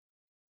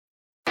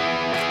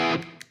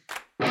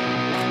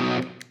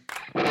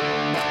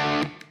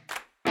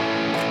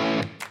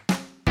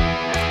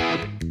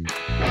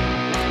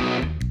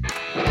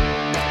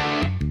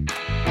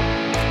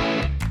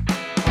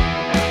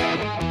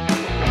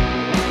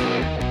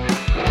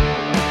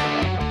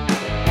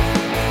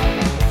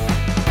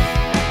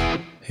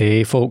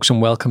Hey folks,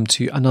 and welcome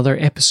to another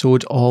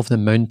episode of the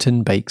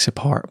Mountain Bikes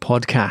Apart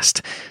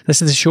podcast.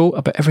 This is a show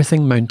about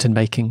everything mountain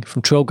biking,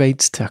 from trail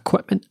guides to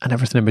equipment and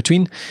everything in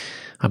between.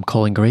 I'm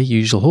Colin Gray,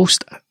 usual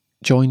host,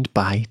 joined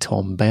by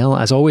Tom Bell.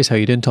 As always, how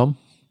you doing, Tom?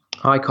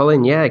 Hi,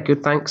 Colin. Yeah,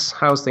 good, thanks.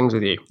 How's things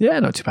with you? Yeah,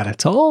 not too bad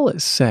at all.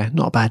 It's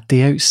not a bad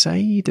day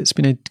outside. It's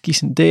been a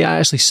decent day. I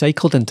actually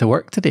cycled into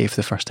work today for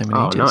the first time in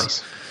ages. Oh,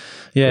 nice.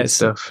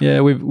 Yeah,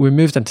 we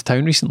moved into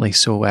town recently,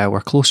 so we're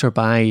closer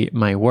by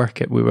my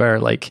work. We were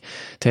like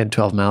 10,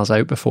 12 miles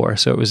out before,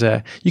 so it was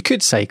you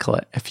could cycle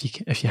it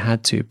if you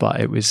had to,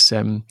 but it was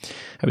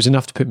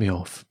enough to put me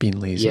off being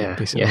lazy. Yeah,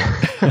 basically.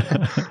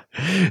 Yeah.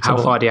 How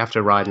far do you have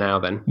to ride now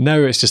then? Now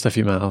it's just a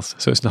few miles,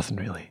 so it's nothing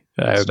really.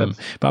 But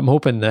I'm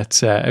hoping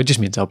that it just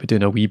means I'll be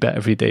doing a wee bit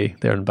every day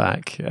there and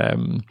back.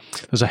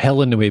 There's a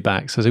hill on the way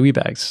back, so there's a wee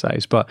bit of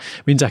exercise, but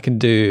it means I can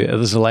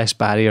there's less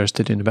barriers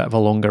to doing a bit of a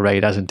longer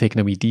ride, as in taking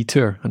a wee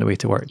detour on the way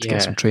to work to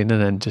get some training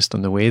in just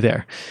on the way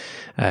there.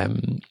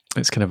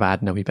 It's kind of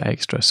adding a wee bit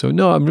extra. So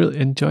no, I'm really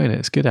enjoying it.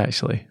 It's good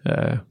actually.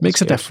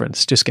 Makes a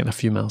difference just getting a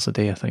few miles a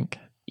day, I think.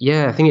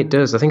 Yeah, I think it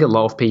does. I think a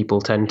lot of people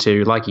tend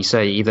to, like you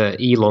say, either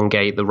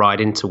elongate the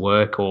ride into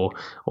work or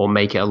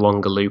make it a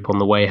longer loop on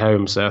the way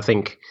home. So I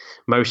think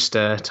most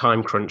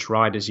time crunch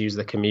riders use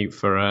the commute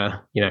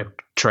for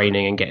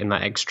training and getting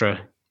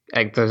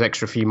those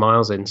extra few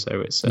miles in.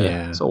 So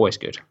it's always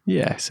good.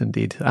 Yes,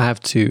 indeed. I have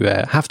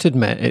to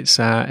admit it's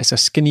a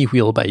skinny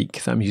wheel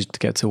bike that I'm using to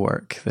get to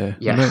work. The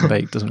mountain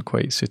bike doesn't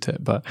quite suit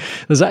it, but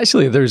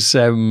there's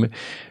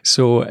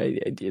so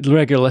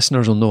regular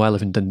listeners will know I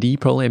live in Dundee.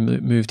 Probably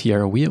moved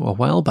here a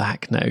while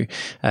back now,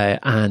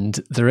 and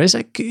there's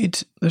a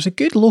good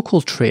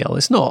local trail.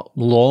 It's not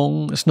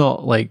long, it's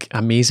not like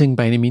amazing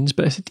by any means,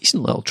 but it's a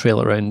decent little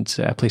trail around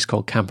a place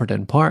called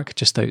Camperdown Park,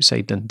 just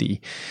outside Dundee.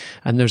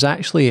 And there's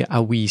actually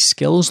a wee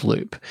skills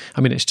loop.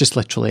 I mean, it's just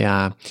literally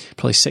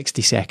probably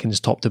 60 seconds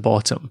top to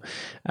bottom,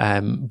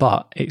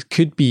 but it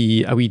could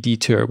be a wee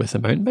detour with a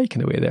mountain bike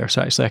in the way there.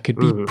 So actually I could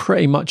be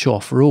pretty much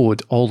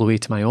off-road all the way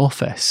to my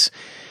office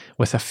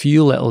with a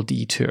few little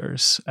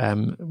detours,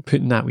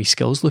 putting that wee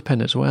skills loop in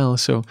as well.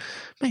 So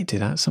might do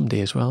that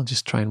someday as well,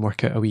 just try and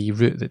work out a wee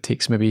route that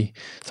takes maybe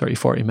 30,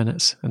 40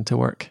 minutes into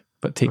work,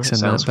 but takes in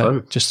that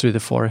bit just through the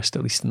forest,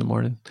 at least in the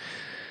morning.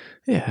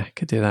 Yeah, I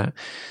could do that.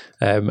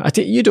 I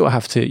think you don't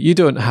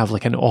have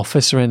like an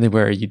office or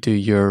anywhere you do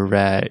your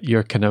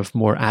kind of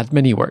more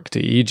admin-y work, do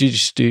you? You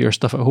just do your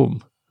stuff at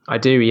home? I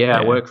do, yeah.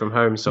 I work from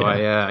home, so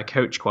I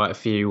coach quite a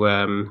few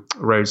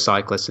road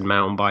cyclists and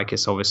mountain bikers.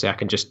 So obviously, I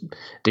can just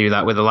do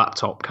that with a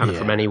laptop kind of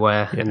from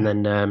anywhere. Yeah. And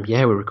then, we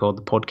record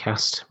the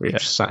podcast. We're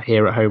just sat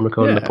here at home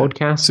recording the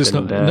podcast. So it's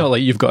not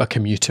like you've got a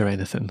commute or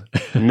anything.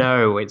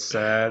 No, it's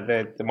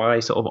my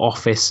sort of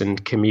office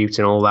and commute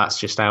and all that's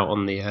just out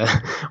on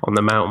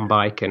the mountain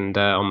bike and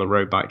on the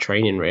road bike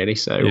training, really.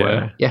 So,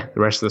 the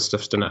rest of the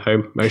stuff's done at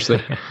home,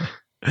 mostly.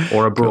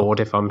 Or abroad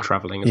if I'm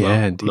traveling as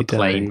well, indeed, on the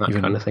plane, that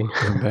kind of thing.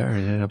 Even better,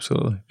 yeah,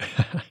 absolutely.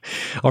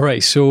 All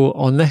right, so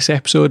on this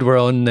episode, we're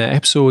on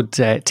episode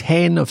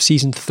 10 of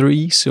season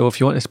 3. So if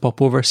you want us to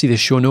pop over, see the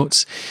show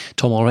notes,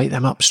 Tom will write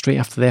them up straight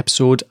after the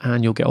episode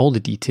and you'll get all the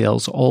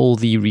details, all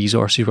the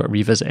resources. If you want to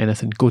revisit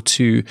anything, go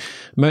to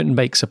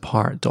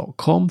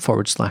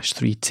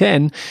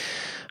MountainBikesApart.com/310.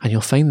 And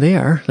you'll find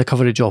there the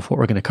coverage of what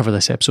we're going to cover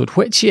this episode,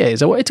 which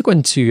is I wanted to go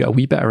into a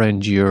wee bit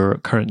around your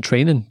current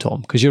training,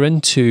 Tom, because you're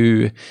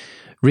into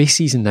race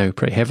season now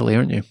pretty heavily,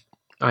 aren't you?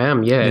 I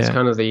am, yeah. It's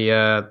kind of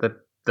the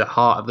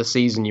heart of the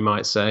season, you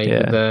might say.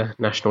 Yeah. The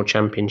national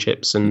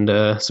championships and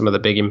some of the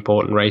big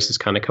important races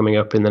kind of coming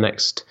up in the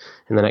next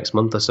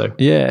month or so.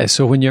 Yeah,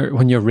 so when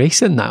you're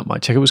racing that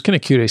much, I was kind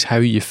of curious how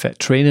you fit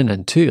training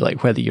into,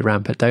 like whether you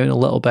ramp it down a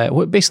little bit,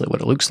 basically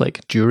what it looks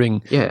like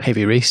during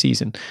heavy race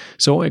season.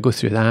 So I want to go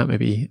through that,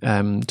 maybe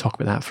talk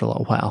about that for a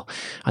little while.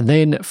 And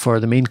then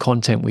for the main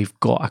content, we've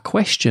got a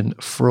question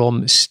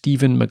from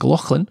Stephen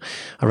McLaughlin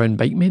around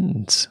bike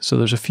maintenance. So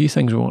there's a few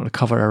things we want to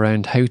cover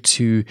around how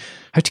to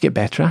get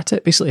better at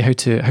it, basically how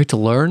to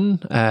learn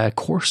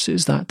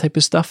courses, that type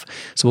of stuff.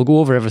 So we'll go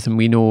over everything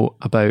we know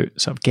about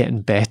sort of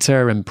getting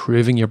better,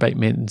 improving your bike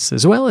maintenance,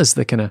 as well as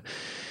the kind of,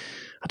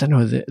 I don't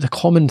know, the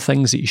common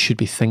things that you should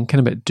be thinking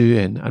about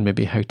doing, and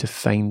maybe how to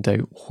find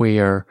out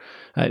where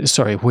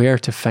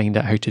to find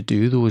out how to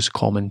do those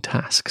common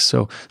tasks.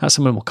 So that's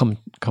something we'll come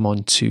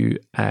on to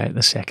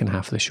the second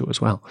half of the show as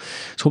well.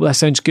 So hope that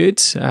sounds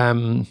good.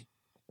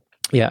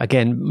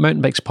 Again,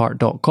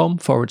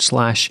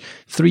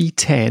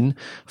 MountainBikesApart.com/310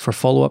 for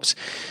follow-ups.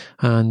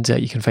 And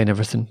you can find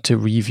everything to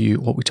review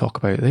what we talk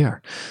about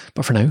there.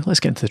 But for now, let's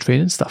get into the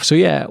training stuff. So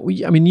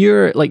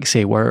you're, like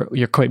say,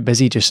 you're quite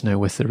busy just now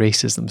with the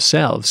races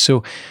themselves.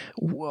 So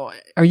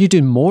are you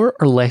doing more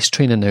or less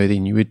training now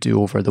than you would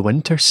do over the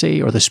winter, say,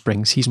 or the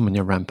spring season when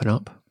you're ramping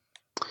up?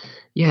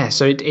 Yeah,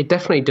 so it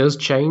definitely does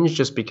change,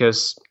 just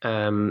because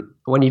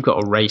when you've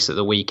got a race at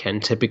the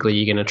weekend, typically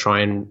you're going to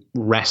try and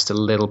rest a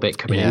little bit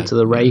coming into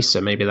the race.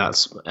 So maybe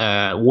that's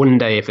one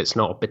day if it's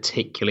not a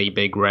particularly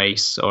big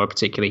race or a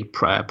particularly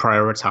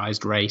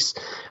prioritized race.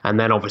 And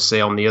then obviously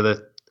on the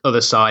other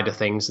other side of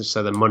things.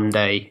 So the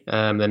Monday,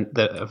 then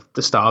the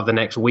start of the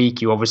next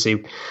week, you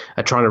obviously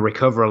are trying to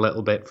recover a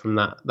little bit from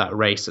that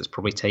race that's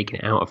probably taken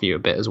it out of you a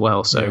bit as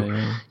well. So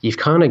you've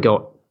kind of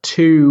got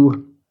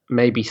 2,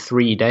 maybe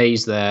 3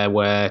 days there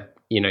where,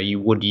 you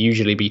would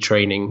usually be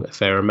training a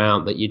fair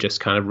amount that you're just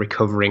kind of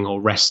recovering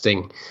or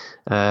resting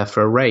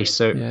for a race.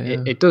 So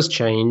it does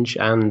change.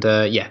 And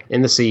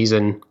in the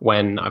season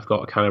when I've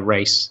got a kind of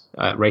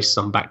races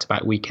on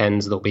back-to-back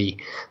weekends, there'll be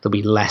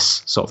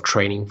less sort of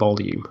training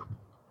volume.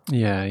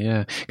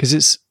 Yeah. Because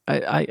it's,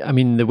 I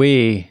mean, the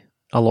way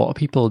a lot of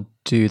people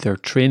do their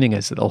training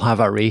is that they'll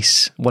have a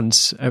race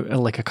once,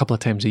 like a couple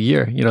of times a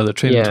year. They're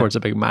training towards a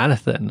big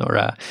marathon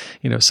or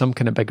some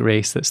kind of big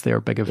race that's their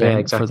big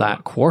event for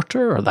that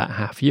quarter or that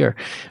half year.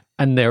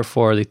 And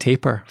therefore they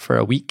taper for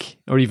a week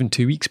or even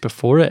 2 weeks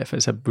before it if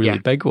it's a really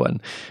big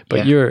one.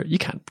 But you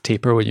can't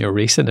taper when you're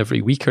racing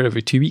every week or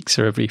every 2 weeks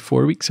or every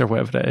 4 weeks or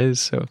whatever it is.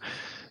 So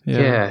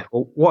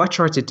well, what I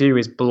try to do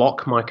is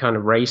block my kind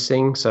of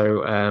racing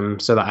so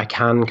that I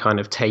can kind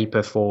of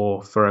taper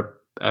for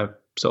a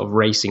sort of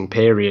racing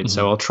period.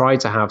 So I'll try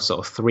to have sort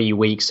of 3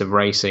 weeks of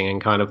racing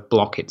and kind of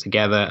block it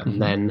together, and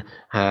then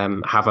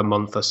have a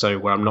month or so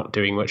where I'm not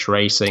doing much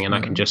racing and I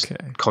can just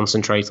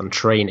concentrate on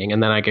training,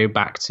 and then I go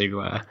back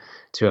to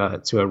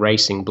a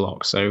racing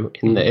block. So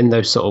in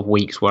those sort of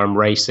weeks where I'm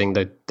racing,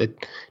 the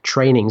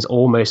training's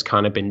almost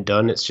kind of been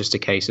done. It's just a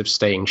case of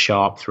staying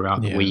sharp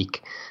throughout the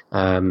week.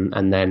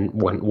 And then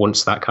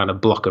once that kind of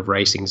block of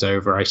racing's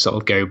over, I sort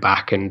of go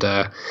back and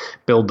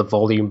build the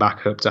volume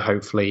back up to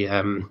hopefully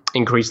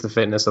increase the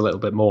fitness a little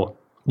bit more.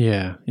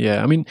 Yeah.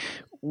 I mean,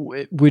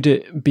 would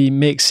it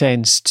make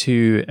sense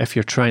to, if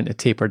you're trying to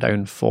taper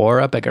down for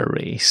a bigger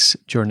race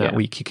during that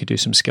week, you could do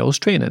some skills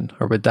training,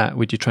 or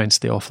would you try and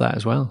stay off that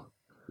as well?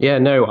 Yeah,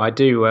 no, I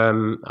do.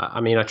 I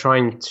mean, I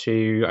try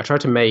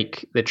to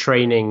make the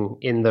training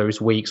in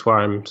those weeks where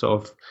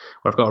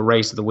I've got a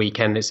race of the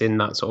weekend. It's in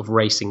that sort of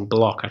racing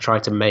block. I try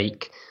to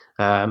make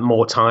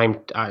more time.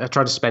 I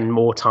try to spend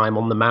more time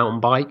on the mountain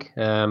bike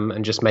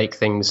and just make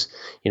things,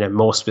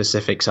 more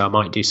specific. So I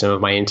might do some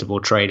of my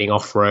interval training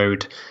off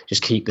road,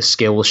 just keep the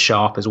skills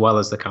sharp as well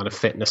as the kind of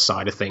fitness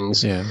side of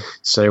things. Yeah.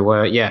 So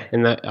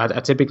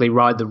I typically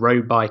ride the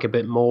road bike a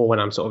bit more when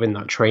I'm sort of in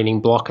that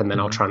training block, and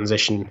then I'll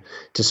transition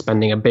to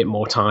spending a bit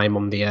more time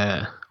on the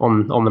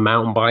on the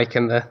mountain bike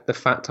and the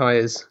fat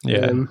tires.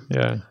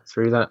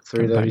 Through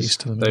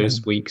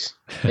those weeks.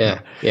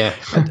 Yeah.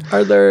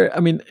 Are there? I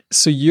mean,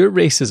 so your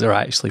races are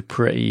actually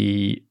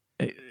pretty.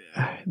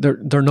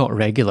 They're not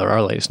regular,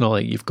 are they? It's not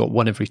like you've got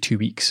one every 2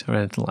 weeks or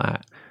anything like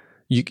that.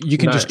 You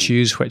can just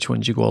choose which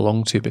ones you go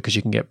along to because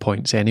you can get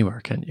points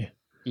anywhere, can't you?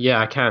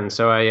 Yeah, I can.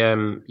 So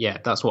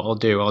that's what I'll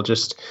do. I'll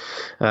just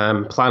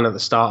plan at the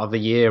start of the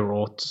year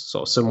or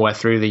sort of somewhere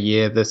through the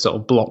year the sort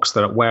of blocks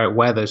that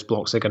where those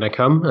blocks are going to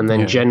come, and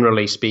then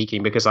generally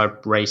speaking, because I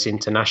race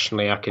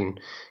internationally, I can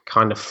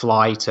kind of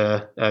fly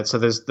to. So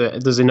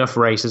there's enough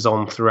races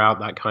on throughout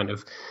that kind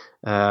of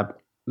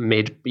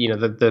mid,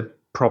 the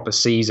proper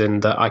season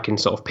that I can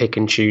sort of pick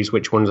and choose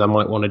which ones I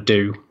might want to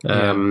do.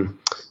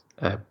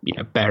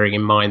 Bearing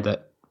in mind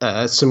that.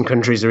 Some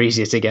countries are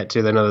easier to get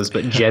to than others,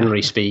 but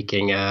generally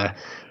speaking,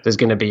 there's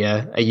going to be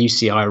a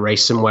UCI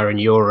race somewhere in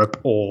Europe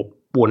or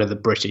one of the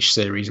British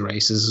Series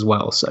races as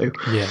well. So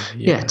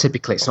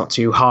typically it's not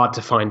too hard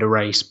to find a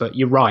race, but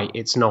you're right,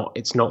 it's not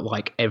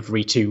like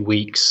every 2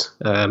 weeks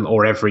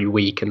or every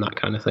week and that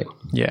kind of thing.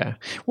 Yeah,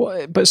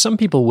 well, but some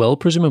people will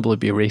presumably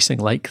be racing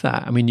like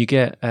that. I mean, you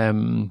get,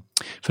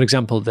 for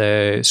example,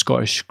 the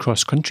Scottish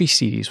Cross Country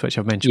Series, which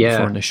I've mentioned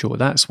before on the show.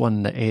 That's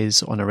one that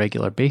is on a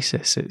regular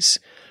basis.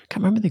 I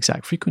can't remember the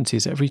exact frequency.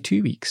 Is it every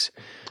 2 weeks?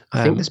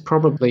 I think there's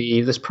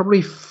probably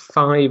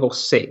 5 or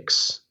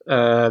 6.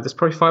 There's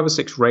probably 5 or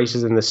 6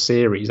 races in the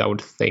series, I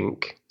would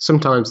think.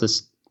 Sometimes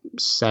there's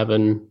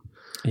 7.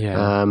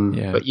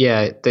 But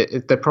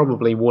they're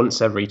probably once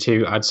every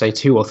 2. I'd say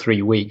 2 or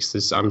 3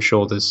 weeks. I'm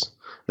sure there's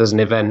an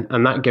event,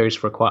 and that goes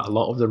for quite a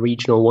lot of the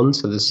regional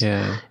ones. So there's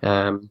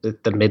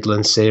the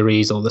Midland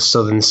Series or the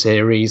Southern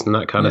Series and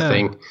that kind of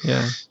thing.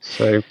 Yeah.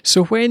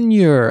 So when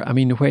you're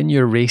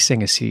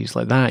racing a series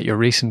like that, you're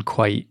racing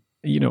quite,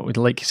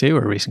 like you say,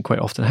 we're racing quite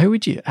often. How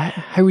would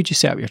you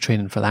set up your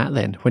training for that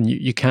then? When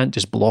you can't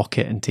just block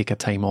it and take a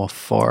time off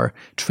for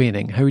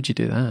training, how would you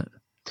do that?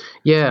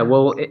 Yeah,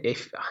 well,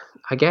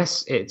 I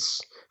guess it's.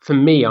 For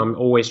me, I'm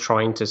always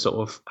trying to sort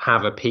of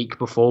have a peak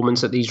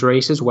performance at these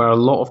races, where a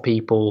lot of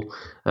people,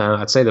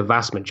 I'd say the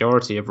vast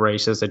majority of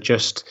racers are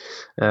just,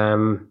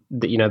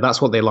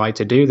 that's what they like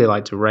to do. They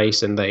like to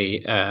race, and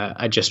they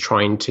are just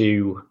trying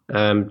to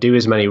do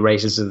as many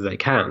races as they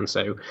can.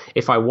 So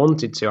if I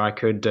wanted to, I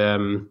could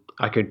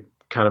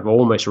kind of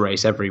almost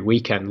race every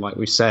weekend. Like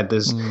we said,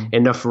 there's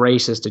enough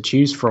races to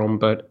choose from,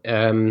 but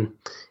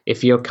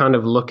if you're kind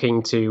of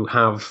looking to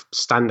have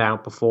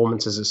standout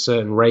performances at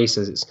certain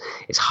races,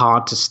 it's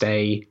hard to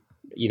stay,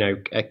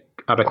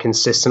 at a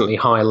consistently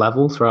high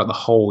level throughout the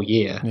whole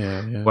year.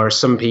 Whereas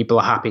some people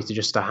are happy to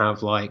just to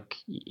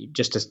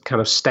kind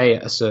of stay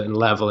at a certain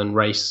level and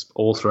race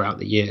all throughout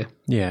the year.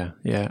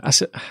 I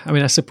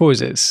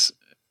suppose it's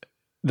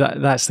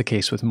that's the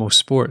case with most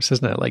sports,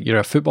 isn't it? Like, you're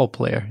a football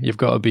player, you've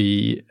got to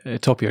be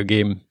top of your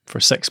game for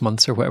 6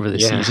 months or whatever the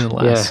season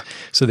lasts. Yeah.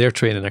 So they're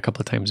training a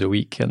couple of times a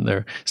week, and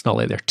it's not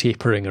like they're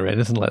tapering or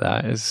anything like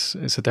that. It's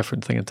a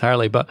different thing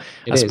entirely. But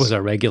I suppose a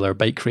regular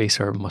bike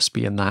racer must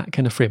be in that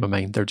kind of frame of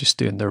mind. They're just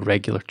doing their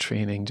regular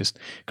training, just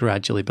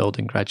gradually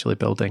building.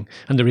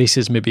 And the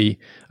races maybe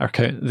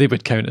they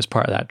would count as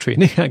part of that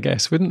training, I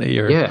guess, wouldn't they?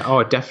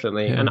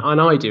 Definitely. Yeah. And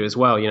I do as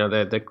well.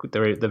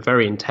 They're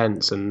very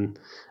intense, and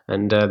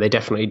they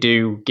definitely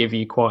do give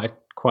you quite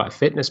a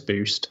fitness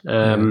boost.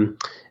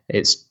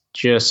 It's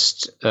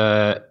just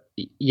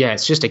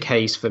it's just a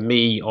case for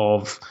me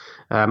of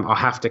I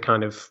have to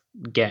kind of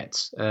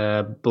get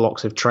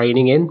blocks of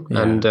training in,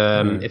 and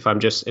if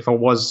I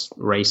was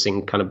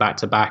racing kind of back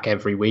to back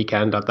every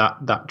weekend,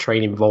 that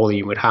training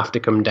volume would have to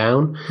come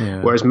down.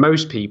 Yeah. Whereas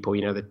most people,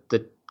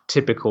 the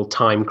typical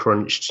time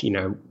crunched,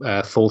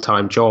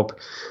 full-time job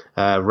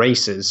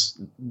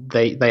racers,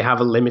 they have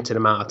a limited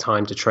amount of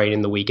time to train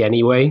in the week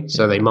anyway,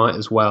 so they might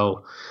as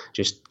well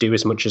just do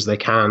as much as they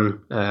can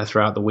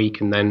throughout the week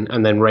and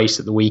then race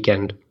at the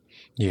weekend.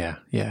 Yeah.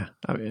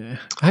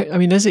 I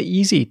mean, is it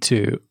easy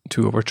to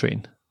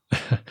overtrain?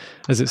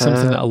 Is it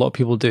something that a lot of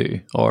people do,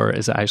 or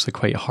is it actually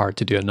quite hard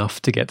to do enough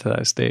to get to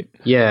that state?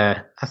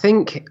 Yeah, I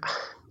think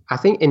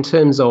in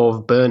terms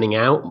of burning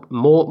out,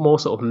 more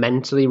sort of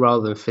mentally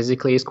rather than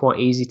physically is quite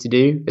easy to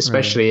do,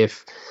 especially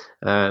if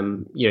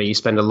you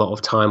spend a lot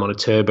of time on a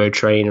turbo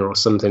trainer or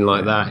something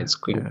like that. It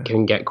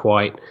can get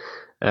quite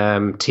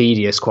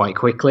tedious quite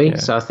quickly. Yeah.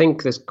 So I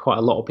think there's quite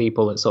a lot of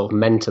people that sort of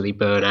mentally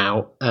burn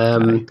out.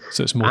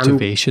 So it's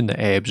motivation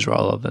that ebbs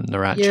rather than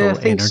their actual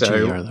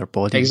energy or their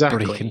body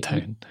breaking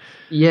down.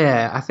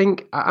 Yeah,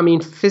 I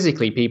mean,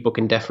 physically people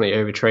can definitely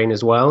overtrain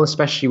as well,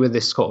 especially with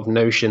this sort of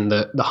notion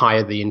that the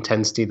higher the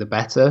intensity, the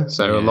better.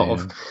 So a lot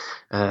of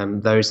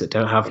those that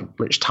don't have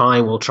much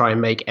time will try and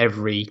make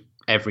every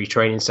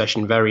training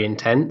session very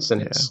intense,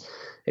 and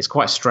it's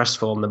quite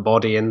stressful on the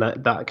body, and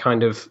that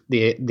kind of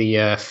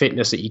the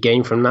fitness that you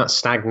gain from that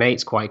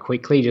stagnates quite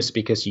quickly, just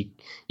because you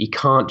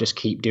can't just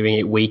keep doing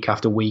it week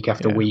after week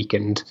after week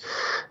and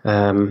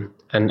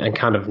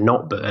kind of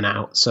not burn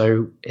out.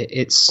 So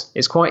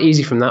it's quite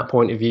easy from that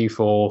point of view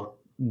for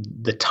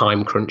the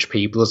time crunch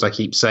people, as I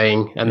keep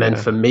saying, and then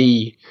for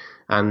me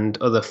and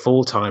other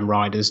full-time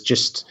riders,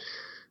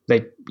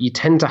 you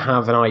tend to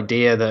have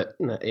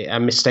a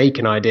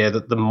mistaken idea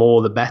that the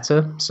more the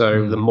better.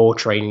 So the more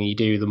training you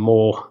do, the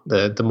more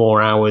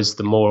hours,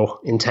 the more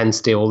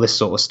intensity, all this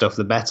sort of stuff,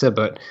 the better.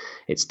 But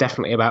it's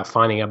definitely about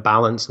finding a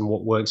balance and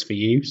what works for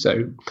you.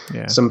 So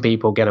some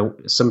people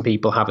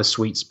have a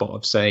sweet spot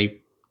of,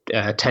 say,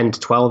 10 to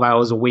 12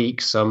 hours a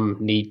week. Some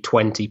need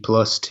 20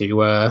 plus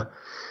to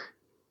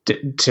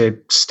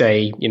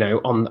stay,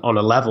 on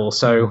a level.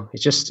 So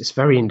it's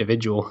very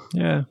individual.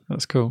 Yeah,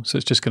 that's cool. So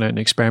it's just going out and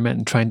experiment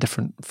and trying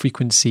different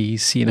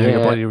frequencies, seeing how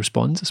your body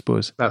responds, I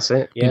suppose. That's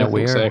it. Yeah, I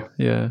think so.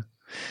 Yeah,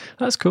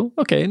 that's cool.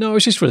 Okay, no, I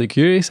was just really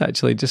curious,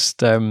 actually.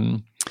 Just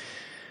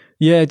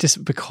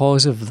just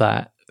because of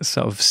that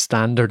sort of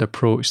standard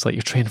approach, like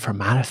you're training for a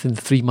marathon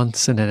 3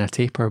 months and then a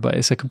taper, but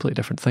it's a completely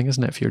different thing,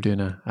 isn't it, if you're doing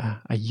a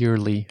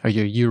yearly or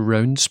your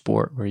year-round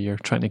sport where you're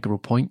trying to grow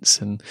points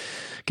and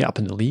get up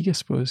in the league, I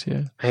suppose.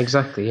 Yeah,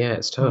 exactly. Yeah,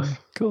 it's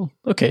tough. Cool.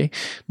 Okay,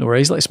 no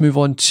worries. Let's move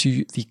on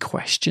to the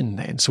question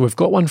then. So we've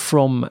got one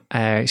from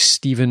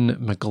Stephen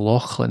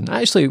McLaughlin.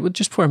 Actually,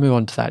 just before I move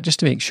on to that, just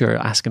to make sure,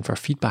 asking for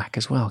feedback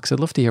as well, because I'd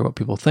love to hear what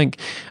people think.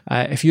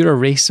 If you're a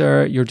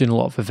racer, you're doing a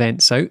lot of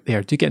events out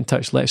there, do get in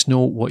touch. Let us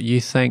know what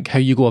you think, how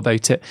you go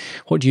about it.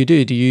 What do you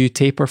do? Do you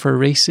taper for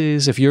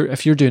races? If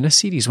you're doing a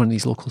series, one of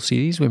these local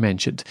series we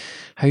mentioned,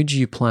 how do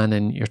you plan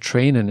in your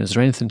training? Is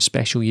there anything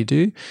special you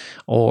do,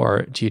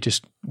 or do you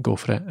just go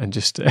for it and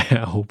just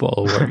hope it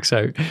all works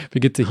out? It'd be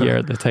good to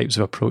hear the types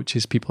of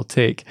approaches people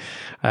take.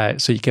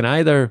 So you can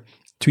either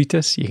tweet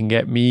us, you can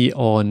get me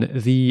on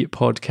the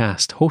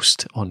podcast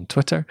host on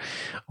Twitter,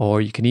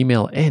 or you can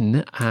email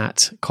in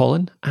at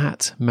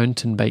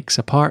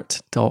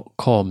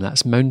colin@mountainbikesapart.com.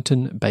 That's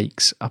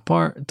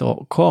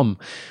mountainbikesapart.com.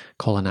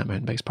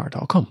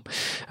 colin@mountainbikesapart.com.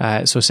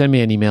 So send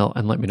me an email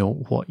and let me know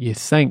what you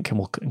think, and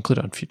we'll include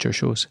it on future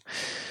shows.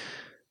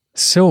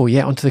 So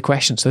onto the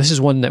question. So this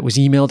is one that was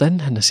emailed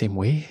in the same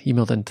way,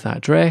 emailed into that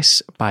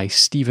address by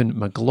Stephen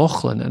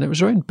McLaughlin, and it was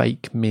around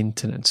bike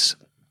maintenance.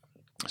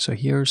 So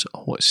here's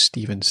what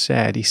Stephen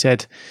said. He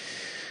said,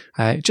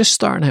 just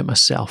starting out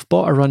myself,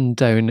 bought a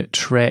rundown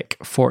Trek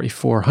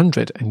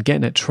 4400 and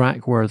getting it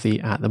track worthy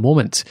at the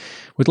moment.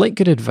 Would like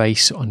good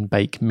advice on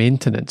bike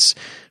maintenance.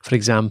 For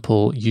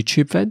example,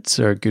 YouTube vids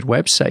or good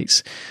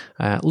websites.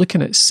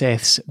 Looking at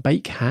Seth's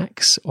Bike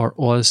Hacks or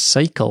Oz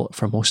Cycle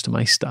for most of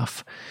my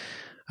stuff.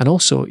 And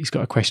also, he's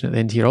got a question at the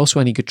end here. Also,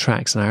 any good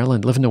tracks in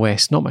Ireland? Live in the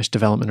West, not much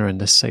development around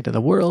this side of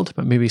the world,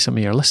 but maybe some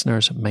of your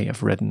listeners might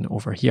have ridden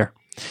over here.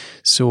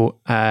 So,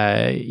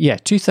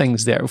 two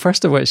things there.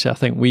 First of which, I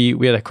think we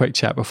had a quick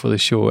chat before the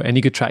show.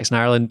 Any good tracks in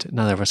Ireland?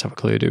 Neither of us have a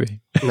clue, do we?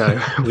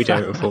 No, we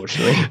don't,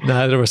 unfortunately.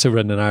 Neither of us have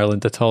ridden in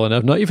Ireland at all, and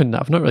I've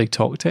not really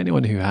talked to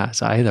anyone who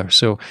has either.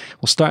 So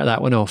we'll start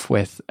that one off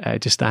with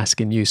just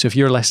asking you. So if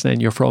you're listening,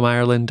 you're from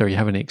Ireland, or you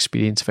have any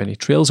experience of any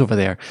trails over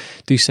there,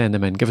 do send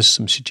them in. Give us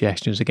some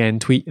suggestions. Again,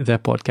 tweet the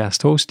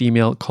podcast host,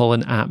 email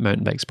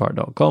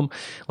colin@mountainbikesapart.com.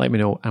 Let me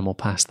know, and we'll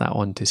pass that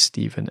on to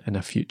Stephen in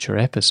a future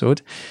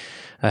episode.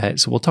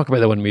 So we'll talk about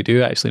the one we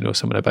do actually know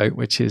something about,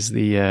 which is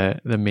the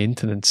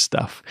maintenance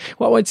stuff.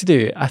 What I want to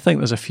do, I think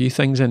there's a few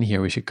things in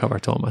here we should cover,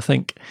 Tom. I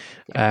think,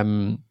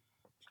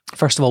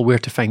 first of all, where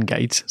to find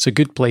guides. So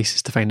good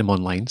places to find them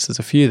online. So there's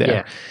a few there.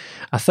 Yeah.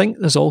 I think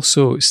there's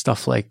also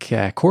stuff like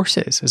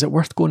courses. Is it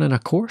worth going on a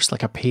course,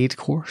 like a paid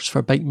course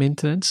for bike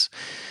maintenance?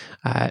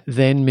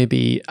 Then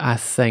maybe I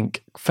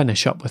think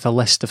finish up with a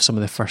list of some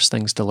of the first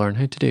things to learn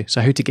how to do. So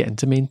how to get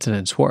into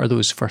maintenance. What are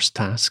those first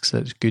tasks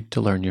that's good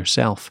to learn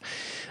yourself?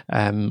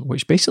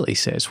 Which basically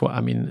says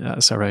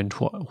that's around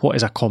what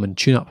is a common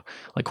tune-up,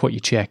 like what you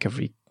check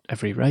every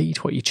ride,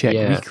 what you check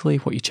weekly,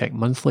 what you check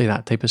monthly,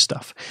 that type of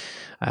stuff.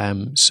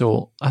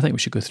 So I think we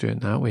should go through it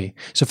that way.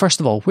 So first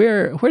of all,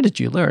 where did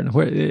you learn?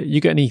 Where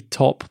you got any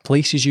top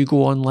places you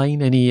go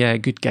online? Any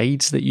good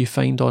guides that you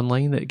find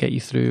online that get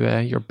you through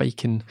your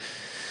biking,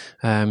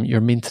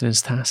 your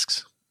maintenance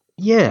tasks?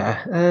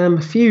 Yeah,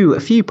 a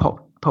few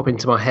pop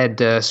into my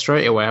head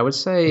straight away. I would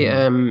say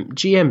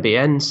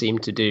GMBN seem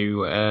to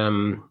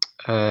do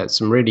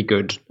some really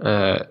good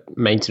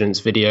maintenance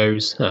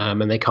videos,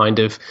 and they kind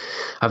of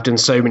have done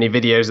so many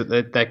videos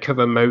that they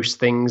cover most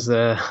things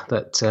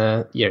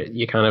that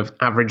your kind of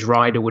average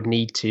rider would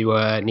need to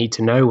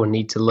know or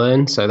need to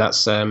learn. So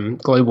that's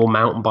Global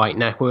Mountain Bike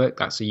Network.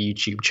 That's a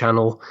YouTube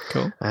channel.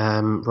 Cool.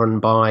 Run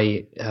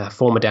by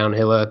former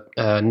downhiller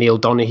Neil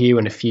Donoghue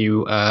and a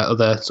few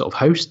other sort of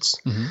hosts.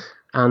 Mm-hmm.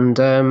 And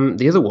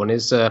the other one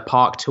is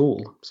Park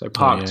Tool. So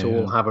Park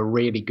Tool have a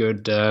really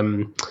good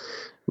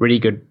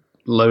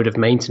load of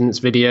maintenance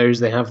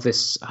videos. They have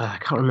this, I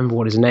can't remember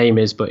what his name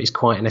is, but he's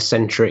quite an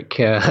eccentric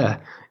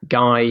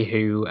guy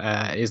who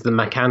is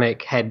the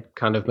head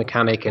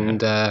mechanic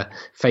and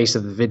face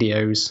of the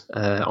videos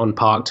on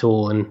Park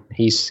Tool, and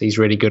he's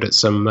really good at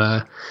some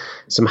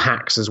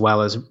hacks as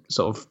well as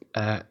sort of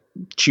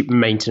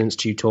maintenance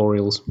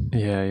tutorials.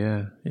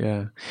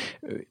 Yeah.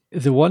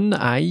 The one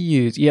that I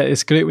use,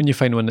 it's great when you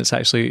find one that's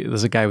actually,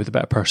 there's a guy with a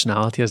bit of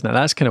personality, isn't it?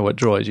 That's kind of what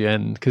draws you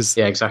in, because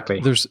exactly.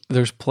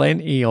 There's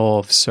plenty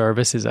of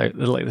services out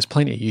there, like there's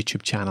plenty of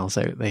YouTube channels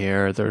out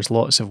there. There's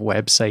lots of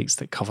websites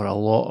that cover a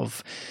lot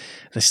of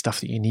the stuff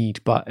that you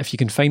need, but if you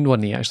can find one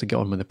that you actually get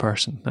on with the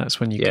person, that's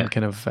when you can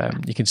kind of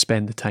you can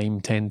spend the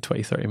time 10,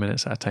 20, 30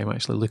 minutes at a time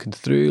actually looking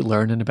through,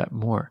 learning a bit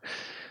more.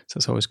 So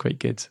it's always quite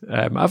good.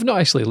 I've not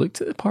actually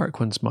looked at the park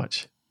ones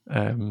much.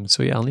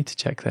 So I'll need to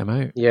check them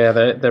out. Yeah,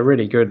 they're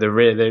really good.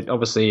 They're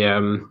obviously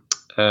they're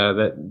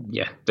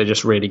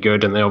just really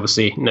good, and they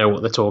obviously know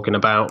what they're talking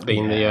about,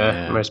 being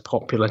the most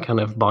popular kind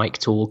of bike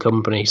tool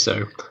company.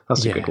 So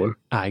that's a good one.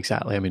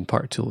 Exactly. I mean,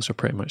 Park Tools are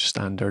pretty much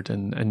standard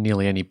in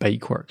nearly any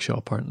bike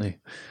workshop, aren't they?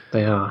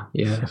 They are.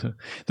 Yeah.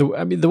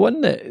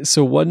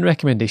 One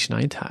recommendation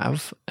I'd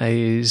have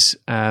is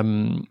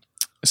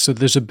so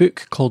there's a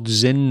book called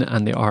Zen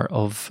and the Art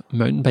of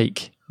Mountain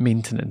Bike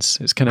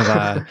Maintenance. It's kind of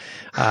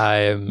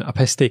a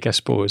piss take, I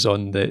suppose,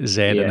 on the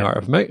Zen and Art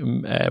of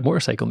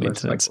motorcycle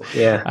maintenance.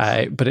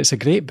 But it's a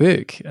great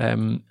book.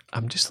 I'm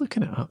just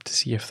looking it up to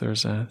see if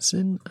there's a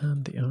Zen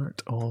and the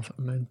Art of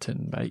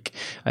Mountain Bike.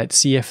 To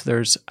see if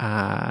there's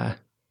an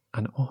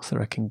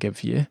author I can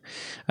give you.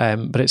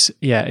 But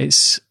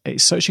it's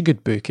such a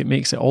good book. It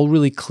makes it all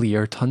really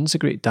clear. Tons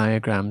of great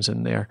diagrams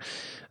in there.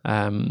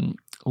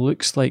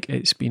 Looks like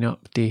it's been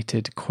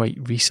updated quite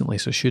recently,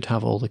 so it should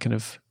have all the kind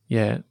of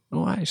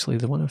actually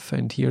the one I've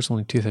found here is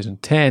only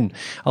 2010.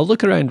 I'll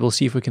look around, we'll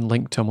see if we can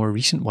link to a more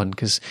recent one,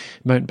 because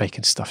mountain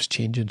biking stuff's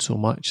changing so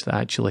much that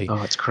actually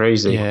it's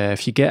crazy.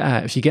 If you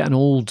get an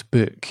old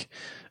book,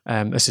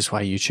 this is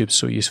why YouTube's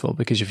so useful,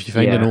 because if you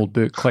find an old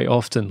book, quite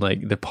often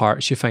like the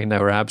parts you find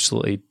now are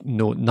absolutely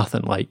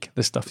nothing like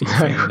the stuff that you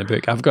find in the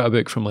book. I've got a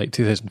book from like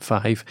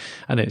 2005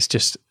 and it's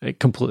just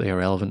completely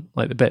irrelevant.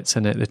 Like the bits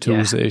in it, the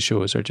tools that it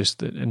shows are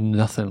just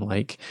nothing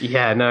like.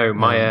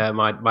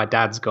 My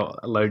dad's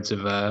got loads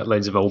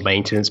of old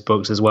maintenance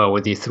books as well,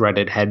 with your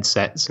threaded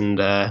headsets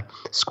and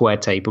square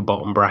taper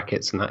bottom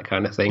brackets and that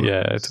kind of thing.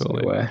 Yeah,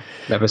 totally.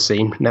 So,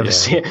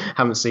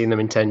 haven't seen them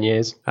in 10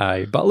 years.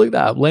 Aye, but look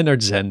that up,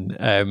 Leonard Zinn.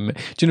 Do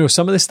you know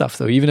some of the stuff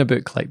though, even a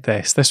book like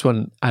this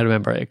one, I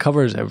remember it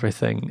covers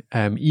everything.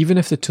 Even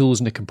if the tools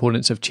and the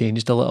components have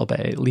changed a little bit,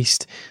 at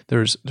least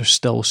there's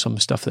still some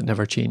stuff that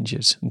never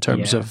changes in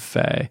terms of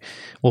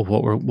what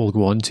we'll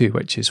go on to,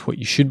 which is what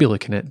you should be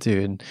looking at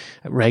doing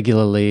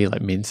regularly,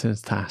 like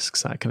maintenance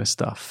tasks, that kind of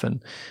stuff,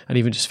 and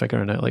even just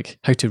figuring out like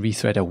how to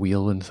rethread a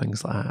wheel and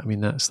things like that. I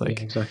mean, that's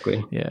like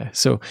exactly.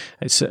 So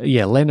it's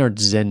Leonard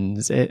Zinn,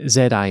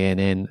 Zinn,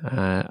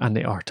 and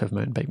the Art of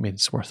Mountain Bike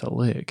Maintenance, worth a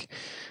look.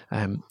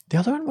 The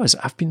other one was,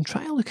 I've been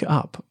trying to look it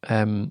up.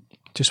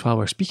 just while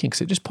we're speaking,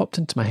 because it just popped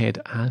into my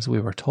head as we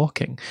were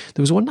talking.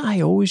 There was one that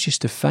I always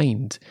used to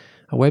find,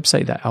 a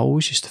website that I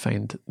always used to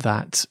find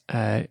that,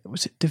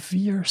 was it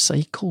DeVere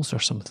Cycles or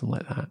something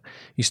like that?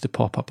 Used to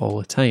pop up all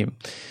the time.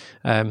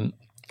 And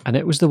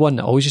it was the one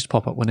that always used to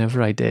pop up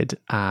whenever I did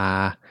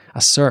a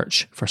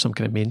search for some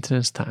kind of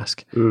maintenance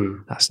task.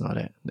 That's not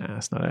it. No,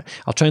 that's not it.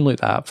 I'll try and look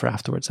that up for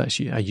afterwards. That's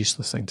a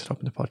useless thing to drop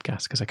in the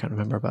podcast because I can't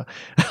remember, but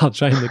I'll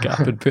try and look it up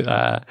and put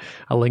a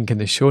link in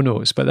the show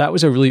notes. But that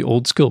was a really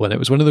old school one. It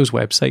was one of those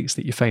websites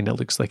that you find it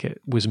looks like it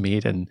was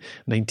made in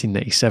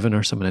 1997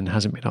 or something and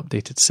hasn't been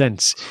updated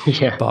since.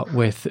 Yeah. But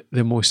with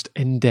the most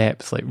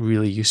in-depth, like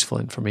really useful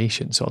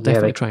information. So I'll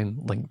definitely try and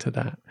link to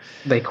that.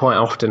 They quite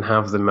often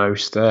have the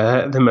most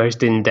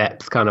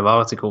in-depth kind of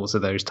articles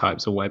of those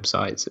types of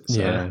websites.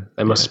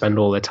 They must spend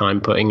all their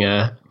time putting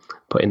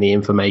the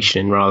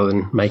information in rather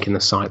than making the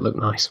site look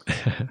nice.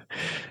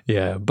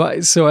 Yeah,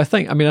 but so I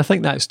think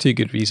that's two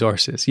good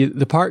resources.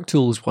 The Park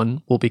Tools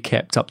one will be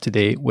kept up to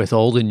date with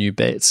all the new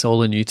bits, all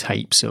the new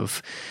types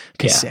of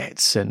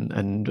cassettes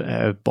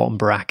and bottom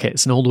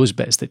brackets and all those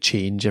bits that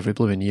change every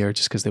blooming year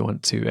just because they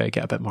want to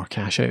get a bit more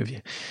cash out of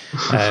you.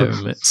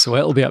 So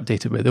it'll be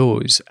updated with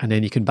those, and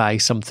then you can buy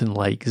something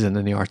like Zen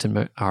and the Art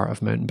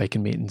of Mountain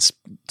Biking Maintenance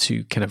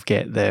to kind of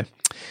get the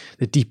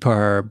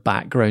deeper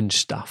background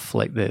stuff,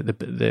 like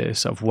the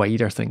sort of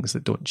wider things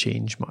that don't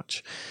change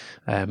much.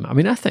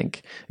 I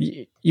think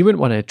you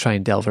wouldn't want to try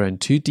and delve around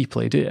too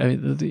deeply.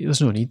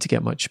 There's no need to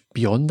get much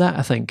beyond that,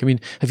 I think.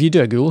 If you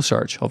do a Google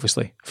search,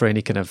 obviously, for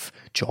any kind of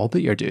job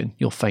that you're doing,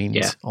 you'll find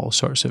all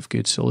sorts of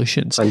good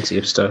solutions. Plenty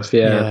of stuff,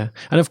 yeah.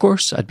 And of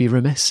course, I'd be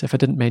remiss if I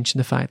didn't mention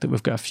the fact that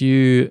we've got a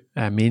few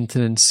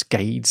maintenance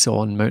guides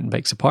on Mountain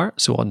Bikes Apart,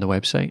 so on the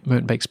website,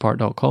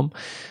 MountainBikesApart.com.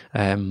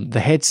 The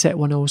headset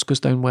one always goes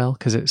down well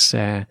because it's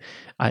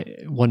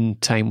one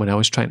time when I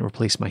was trying to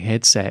replace my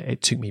headset,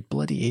 it took me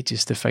bloody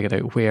ages to figure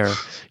out where,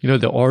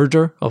 the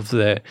order of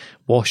the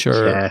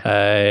washer,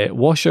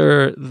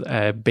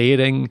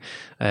 bearing,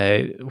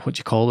 what do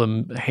you call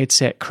them,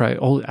 headset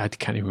crown. I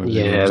can't even remember.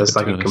 Yeah, there's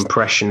like a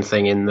compression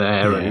thing in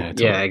there,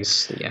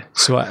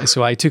 So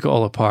I took it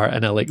all apart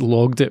and I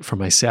logged it for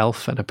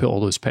myself, and I put all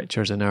those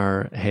pictures in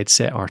our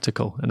headset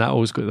article, and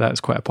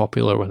that's quite a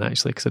popular one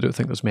actually, because I don't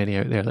think there's many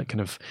out there that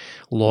kind of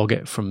log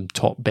it from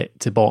top bit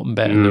to bottom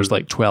bit, and there's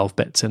 12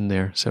 bits in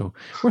there, so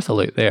worth a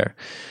look there.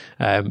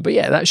 But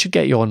yeah, that should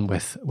get you on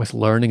with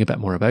learning a bit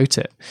more about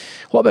it.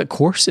 What about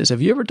courses?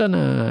 Have you ever done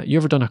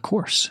a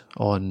course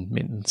on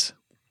maintenance?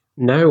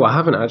 No, I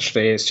haven't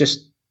actually. It's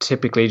just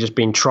typically just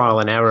been trial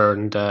and error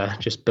and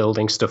just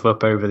building stuff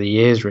up over the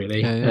years,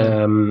 really.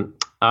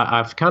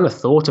 I've kind of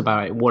thought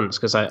about it once,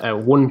 because at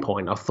one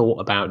point I thought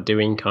about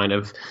doing kind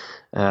of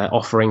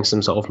offering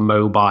some sort of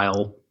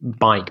mobile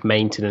bike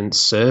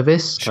maintenance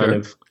service, kind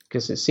of,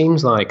 because it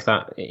seems like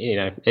that,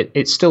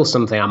 it's still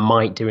something I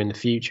might do in the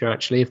future,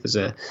 actually, if there's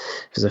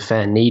a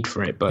fair need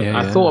for it. But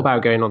I thought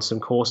about going on some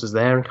courses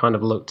there and kind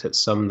of looked at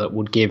some that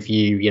would give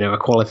you, a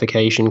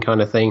qualification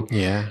kind of thing.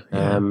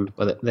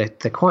 But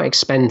they're quite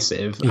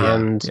expensive.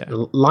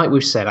 Like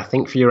we've said, I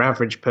think for your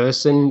average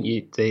person,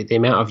 the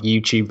amount of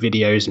YouTube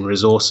videos and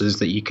resources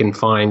that you can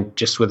find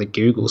just with a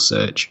Google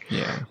search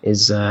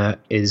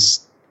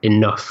is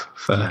enough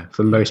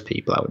for most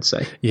people, I would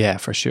say. Yeah,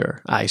 for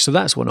sure. So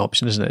that's one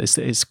option, isn't it?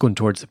 It's going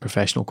towards the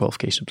professional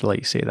qualification, but like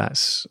you say,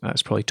 that's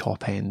probably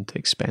top end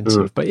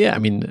expensive. But yeah,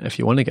 if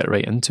you want to get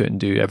right into it and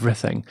do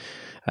everything,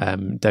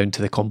 down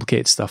to the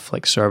complicated stuff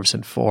like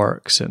servicing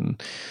forks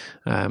and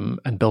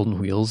building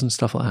wheels and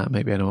stuff like that,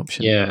 might be an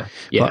option.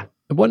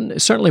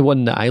 But certainly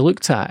one that I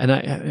looked at, and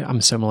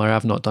I'm similar,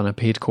 I've not done a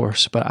paid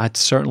course, but I'd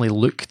certainly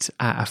looked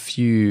at a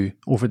few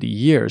over the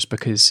years,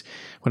 because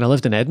when I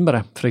lived in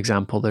Edinburgh, for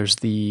example, there's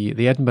the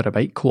Edinburgh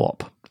Bike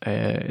Co-op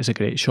is a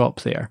great shop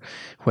there,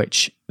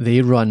 which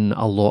they run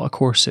a lot of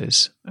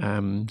courses.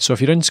 So if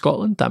you're in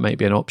Scotland, that might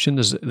be an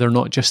option. They're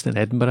not just in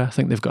Edinburgh, I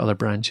think they've got other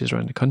branches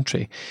around the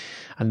country,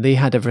 and they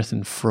had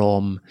everything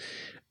from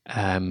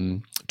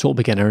total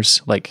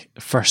beginners, like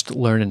first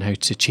learning how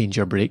to change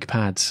your brake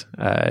pads,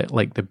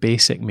 like the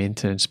basic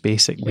maintenance,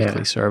 basic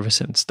weekly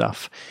servicing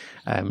stuff,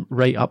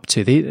 right up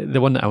to the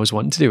one that I was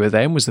wanting to do with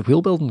them was the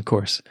wheel building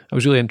course. I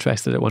was really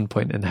interested at one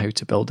point in how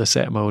to build a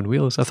set of my own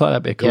wheels. I thought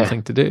that'd be a cool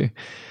thing to do.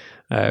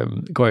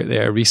 Go out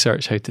there,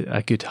 research how to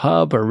a good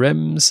hub or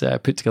rims,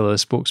 put together the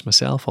spokes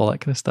myself, all that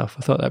kind of stuff.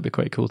 I thought that'd be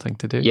quite a cool thing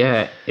to do.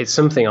 Yeah, it's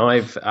something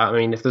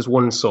if there's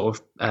one sort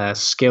of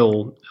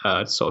skill,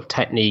 sort of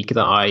technique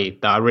that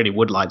I really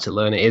would like to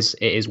learn, it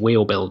is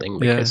wheel building,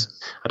 because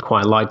I'd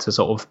quite like to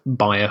sort of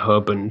buy a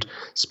hub and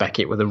spec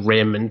it with a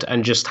rim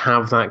and just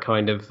have that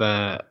kind of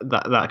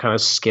that kind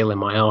of skill in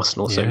my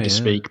arsenal, so to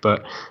speak.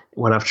 But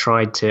when I've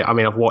tried to, I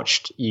mean, I've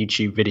watched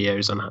YouTube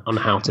videos on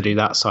how to do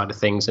that side of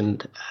things,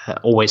 and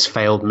always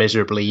failed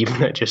miserably,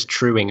 even at just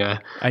truing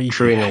a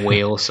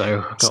wheel.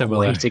 So I've got a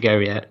way to go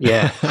yet.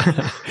 Yeah.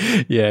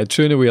 Yeah,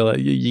 truing a wheel,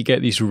 you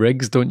get these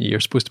rigs, don't you? You're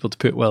supposed to be able to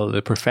put, well,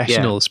 the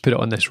professionals put it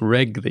on this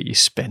rig that you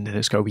spin, and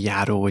it's got a wee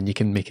arrow, and you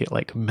can make it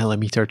like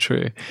millimeter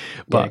true.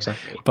 But,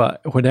 exactly.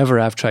 But whenever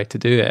I've tried to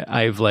do it,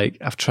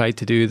 I've tried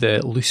to do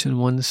the loosen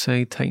one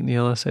side, tighten the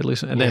other side,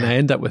 loosen, and then I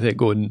end up with it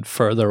going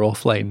further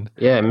offline.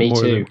 Yeah, me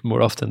too.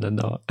 More often than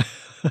not.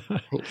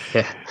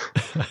 Yeah.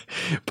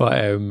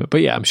 But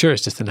yeah, I'm sure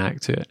it's just an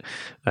act to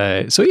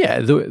it. So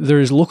yeah,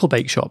 there's local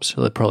bike shops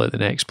are probably the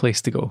next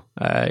place to go.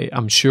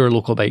 I'm sure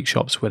local bike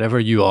shops, wherever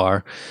you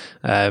are,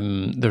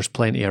 there's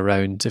plenty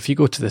around. If you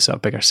go to the sort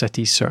of bigger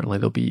cities, certainly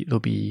there'll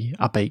be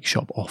a bike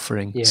shop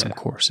offering some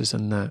courses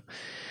in that.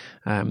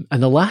 And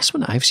the last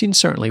one I've seen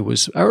certainly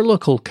was our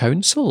local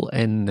council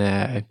in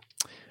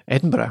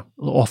Edinburgh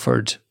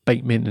offered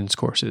bike maintenance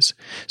courses.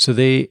 So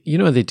they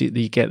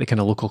get the kind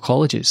of local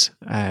colleges.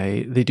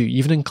 They do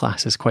evening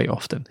classes quite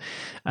often.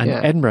 And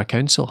Edinburgh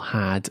Council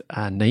had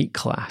a night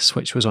class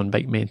which was on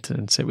bike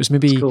maintenance. It was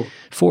maybe 4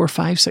 or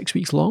 5, 6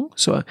 weeks long.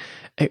 So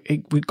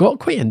it got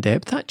quite in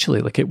depth actually.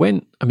 Like it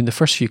went, I mean, the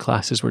first few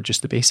classes were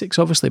just the basics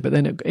obviously, but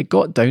then it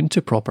got down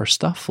to proper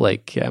stuff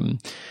like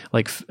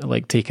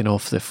taking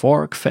off the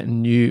fork,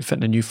 fitting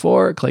a new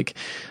fork, like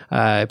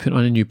putting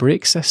on a new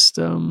brake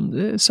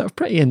system, sort of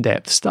pretty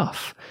in-depth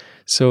stuff.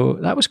 So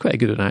that was quite a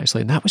good one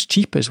actually, and that was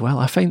cheap as well.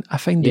 I find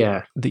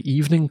the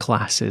evening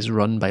classes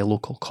run by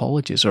local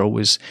colleges are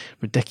always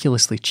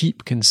ridiculously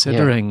cheap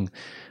considering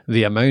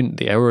the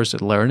hours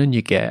of learning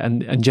you get,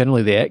 and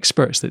generally the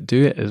experts that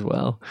do it as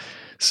well.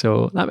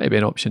 So that may be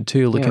an option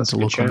too. Look into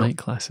local night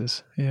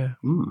classes. Yeah.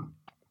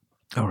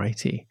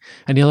 Alrighty.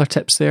 Any other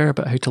tips there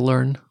about how to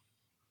learn?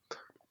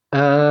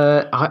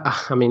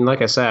 I mean,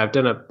 like I say, I've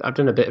done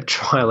a bit of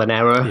trial and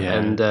error,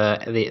 and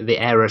the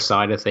error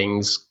side of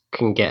things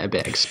can get a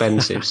bit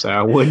expensive. So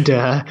I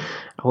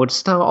would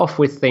start off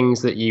with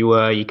things that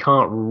you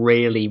can't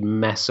really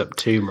mess up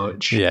too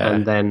much,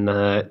 and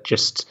then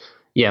just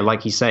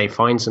like you say,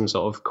 find some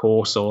sort of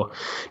course or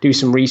do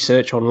some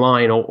research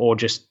online, or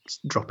just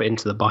drop it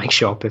into the bike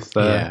shop if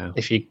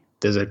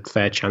there's a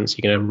fair chance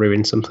you're going to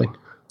ruin something.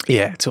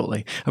 Yeah,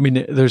 totally. I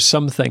mean, there's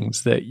some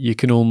things that you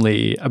can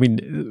only, I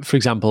mean, for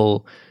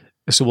example,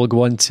 so we'll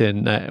go on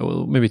to,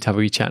 we'll maybe have a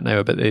wee chat now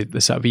about the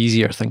sort of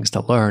easier things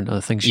to learn, or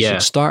the things you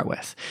should start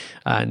with.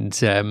 And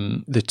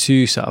the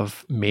two sort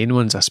of main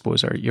ones, I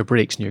suppose, are your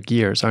brakes and your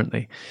gears, aren't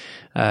they?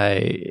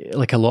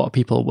 Like a lot of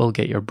people will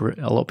get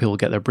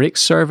their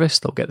brakes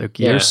serviced, they'll get their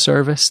gears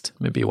serviced,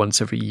 maybe once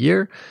every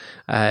year.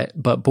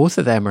 But both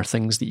of them are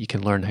things that you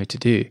can learn how to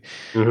do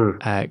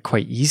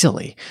quite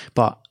easily.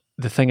 But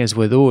the thing is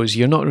with those,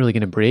 you're not really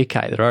going to brake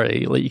either, are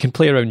you? Like you can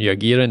play around your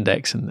gear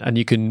index and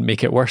you can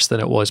make it worse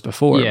than it was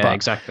before. Yeah, but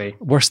exactly.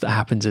 Worst that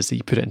happens is that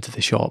you put it into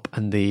the shop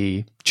and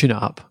they tune it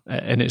up,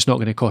 and it's not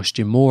going to cost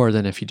you more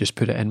than if you just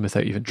put it in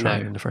without even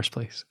trying in the first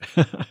place.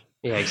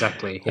 Yeah,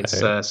 exactly. It's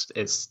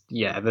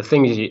the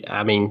thing is,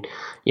 I mean,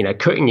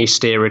 cutting your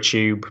steerer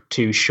tube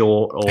too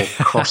short or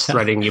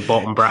cross-threading your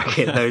bottom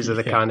bracket. Those are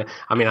the kind of.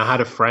 I mean, I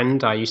had a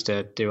friend. I used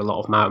to do a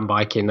lot of mountain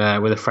biking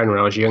with a friend when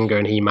I was younger,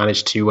 and he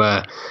managed to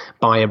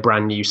buy a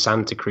brand new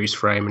Santa Cruz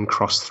frame and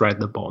cross-thread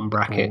the bottom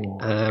bracket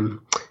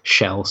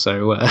shell.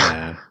 So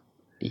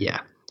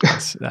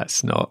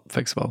that's not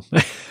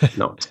fixable.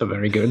 Not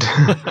very good.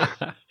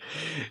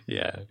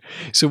 Yeah.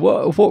 So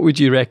what would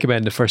you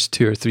recommend the first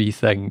 2 or 3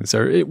 things,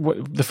 or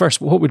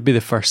what would be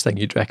the first thing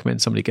you'd recommend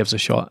somebody gives a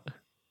shot?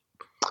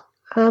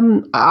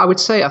 I would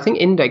say, I think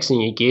indexing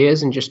your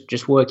gears and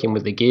just working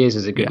with the gears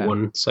is a good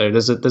one. So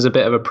there's a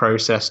bit of a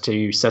process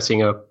to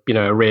setting up,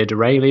 a rear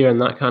derailleur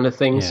and that kind of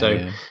thing.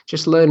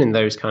 Just learning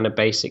those kind of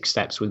basic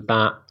steps with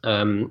that,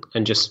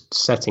 and just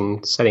setting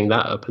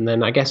that up. And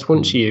then I guess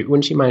once you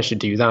manage to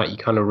do that, you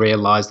kind of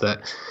realize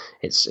that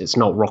it's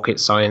not rocket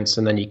science,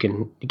 and then you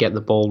can get the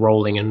ball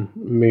rolling and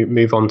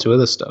move on to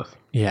other stuff.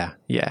 Yeah.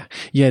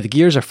 The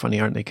gears are funny,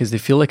 aren't they? Because they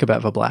feel like a bit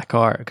of a black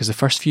art. Because the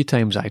first few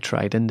times I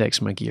tried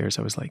indexing my gears,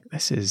 I was like,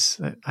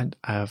 I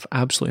have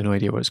absolutely no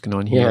idea what's going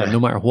on here. No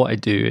matter what I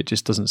do, it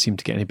just doesn't seem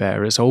to get any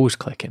better. It's always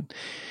clicking.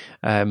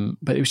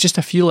 But it was just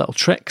a few little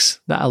tricks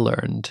that I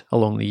learned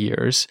along the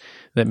years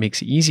that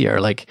makes it easier.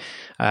 Like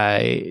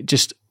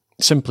just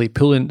simply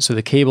pulling, so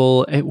the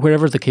cable,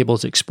 wherever the cable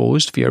is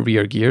exposed for your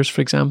rear gears,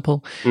 for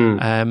example,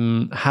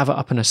 have it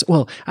up in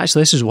well,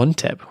 actually, this is one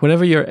tip.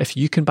 If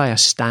you can buy a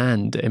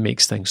stand, it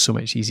makes things so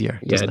much easier.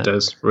 Yeah, it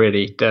does,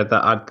 really.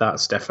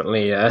 That's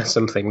definitely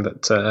something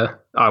that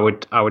I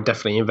would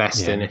definitely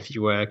invest in if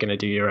you were going to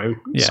do your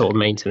own sort of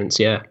maintenance.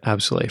 Yeah,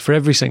 absolutely. For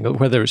every single,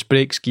 whether it's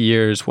brakes,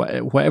 gears,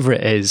 whatever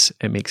it is,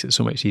 it makes it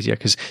so much easier,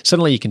 because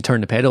suddenly you can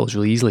turn the pedals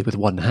really easily with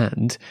one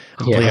hand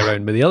and play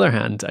around with the other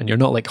hand, and you're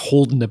not like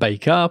holding the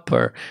bike up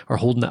up or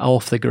holding it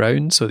off the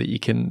ground so that you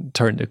can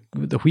turn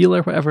the wheel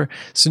or whatever.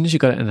 As soon as you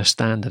got it in a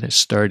stand and it's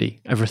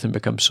sturdy, everything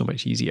becomes so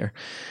much easier.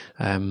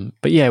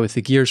 But yeah, with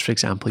the gears, for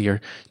example,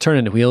 you're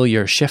turning the wheel,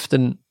 you're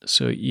shifting.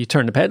 So you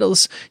turn the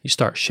pedals, you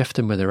start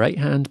shifting with the right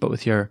hand, but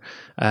with your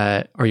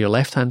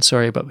left hand,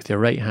 but with your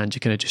right hand, you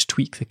kind of just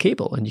tweak the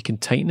cable and you can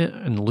tighten it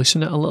and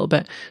loosen it a little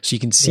bit. So you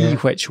can see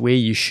which way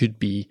you should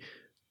be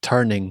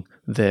turning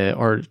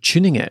or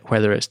tuning it,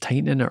 whether it's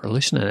tightening it or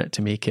loosening it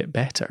to make it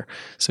better.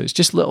 So it's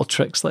just little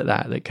tricks like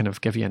that kind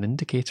of give you an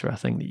indicator, I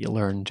think, that you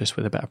learn just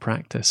with a bit of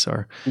practice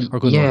or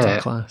going along to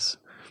a class.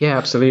 Yeah,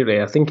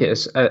 absolutely. I think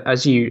it's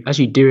as you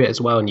do it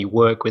as well and you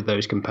work with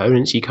those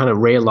components, you kind of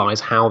realize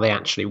how they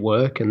actually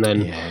work, and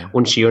then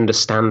once you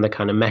understand the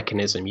kind of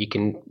mechanism, you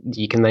can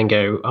then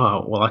go,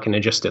 oh, well, I can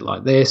adjust it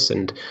like this,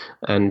 and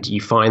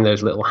you find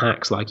those little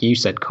hacks, like you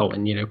said,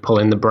 Colin.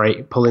 Pulling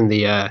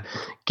the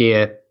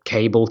gear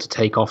cable to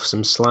take off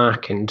some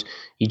slack, and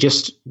you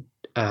just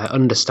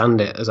understand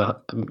it as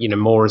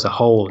more as a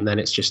whole, and then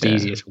it's just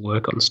easier to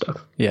work on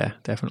stuff. Yeah,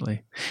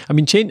 definitely. I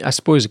mean, I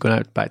suppose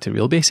going back to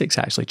real basics,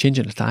 actually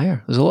changing a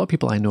tire. There's a lot of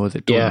people I know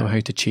that don't know how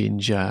to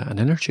change an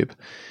inner tube.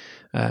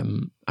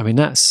 I mean,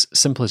 that's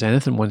simple as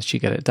anything once you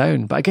get it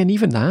down. But again,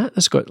 even that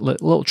has got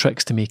little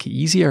tricks to make it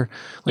easier,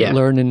 like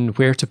learning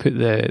where to put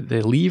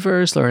the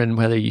levers, learning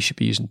whether you should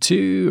be using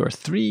 2 or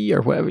 3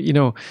 or whatever.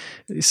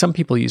 Some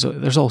people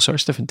there's all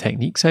sorts of different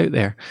techniques out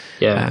there.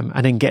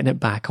 And then getting it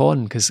back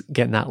on, because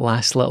getting that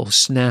last little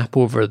snap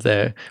over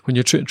when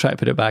you're trying to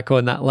put it back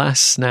on, that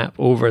last snap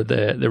over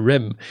the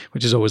rim,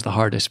 which is always the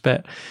hardest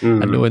bit.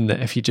 And knowing that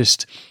if you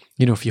just...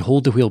 if you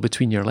hold the wheel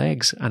between your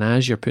legs and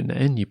as you're putting it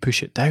in, you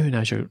push it down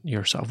as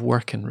you're sort of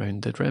working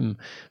around the rim,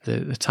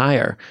 the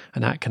tire,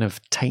 and that kind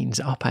of tightens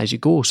it up as you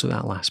go, so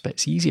that last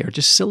bit's easier.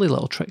 Just silly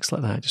little tricks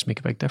like that just make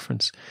a big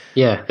difference.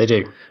 Yeah, they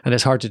do. And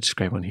it's hard to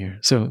describe on here.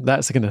 So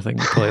that's the kind of thing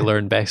you probably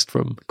learn best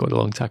from going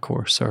along to a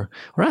course or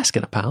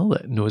asking a pal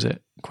that knows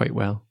it quite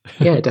well.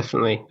 Yeah,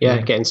 definitely.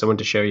 Yeah, getting someone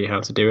to show you how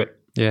to do it.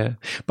 Yeah,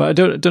 but I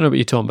don't know about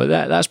you, Tom, but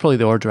that's probably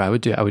the order I would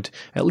do. I would,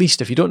 at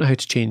least if you don't know how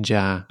to change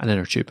an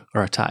inner tube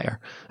or a tire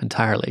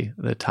entirely,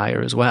 the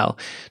tire as well,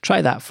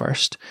 try that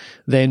first.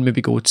 Then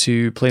maybe go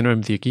to playing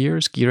around with your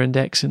gears, gear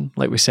indexing.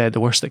 Like we said, the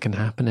worst that can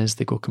happen is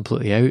they go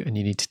completely out and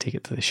you need to take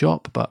it to the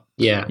shop, but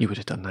you would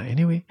have done that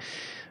anyway.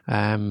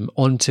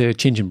 On to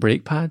changing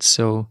brake pads.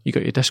 So you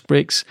got your disc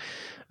brakes.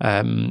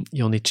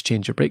 You'll need to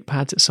change your brake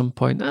pads at some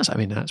point. That's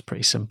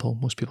pretty simple.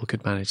 Most people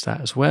could manage that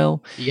as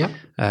well. Yeah.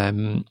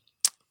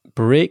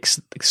 Brakes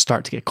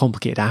start to get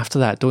complicated after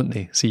that, don't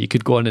they? So you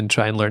could go on and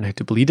try and learn how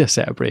to bleed a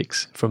set of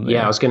brakes from there.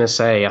 Yeah, I was going to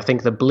say, I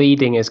think the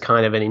bleeding is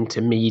kind of an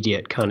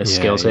intermediate kind of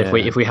skill. So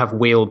if we have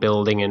wheel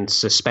building and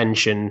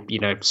suspension,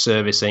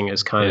 servicing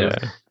as kind of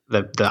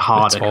the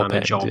harder kind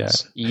of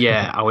jobs.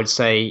 Yeah, I would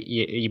say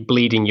you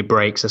bleeding your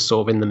brakes are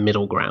sort of in the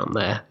middle ground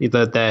there.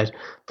 They're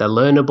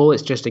learnable.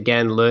 It's just,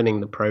 again,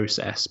 learning the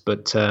process,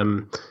 but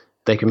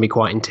they can be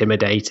quite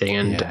intimidating,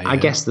 and I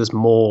guess there's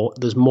more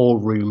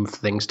room for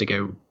things to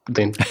go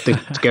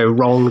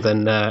wrong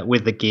than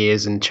with the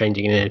gears and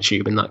changing an inner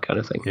tube and that kind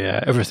of thing.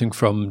 Yeah, everything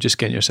from just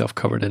getting yourself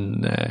covered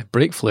in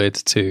brake fluid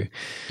to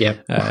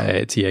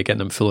getting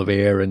them full of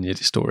air and you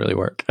just don't really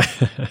work.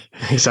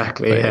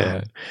 Exactly.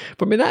 But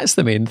I mean, that's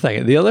the main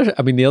thing.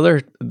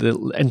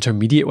 The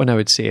intermediate one I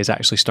would say is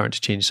actually starting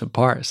to change some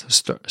parts,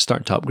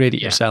 starting to upgrade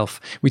it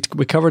yourself. We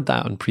covered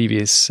that on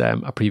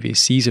a previous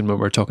season when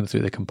we were talking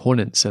through the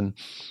components, and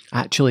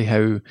actually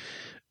how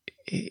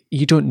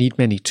you don't need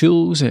many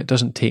tools and it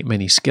doesn't take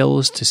many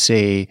skills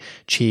to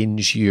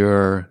change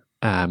your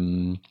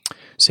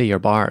your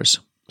bars.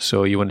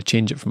 So you want to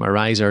change it from a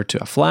riser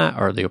to a flat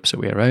or the opposite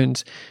way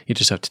around. You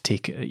just have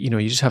to you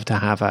just have to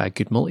have a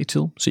good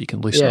multi-tool so you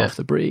can loosen off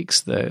the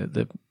brakes,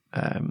 the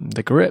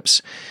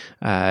grips,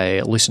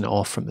 loosen it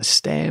off from the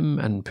stem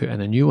and put in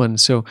a new one.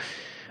 So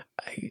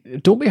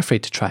don't be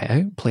afraid to try it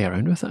out, play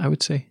around with it, I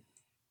would say.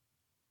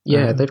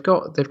 Yeah, they've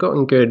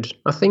gotten good.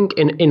 I think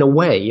in a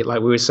way, like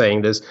we were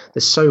saying, there's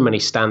so many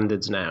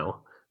standards now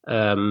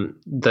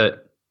that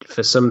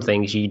for some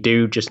things you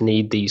do just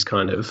need these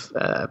kind of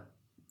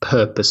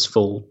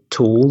purposeful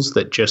tools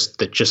that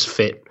just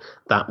fit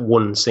that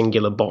one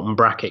singular bottom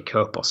bracket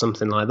cup or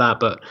something like that.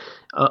 But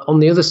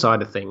on the other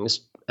side of things,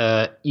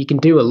 you can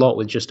do a lot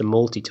with just a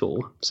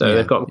multi-tool. So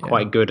they've gotten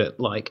quite good at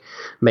like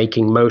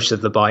making most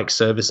of the bike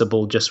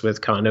serviceable just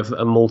with kind of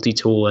a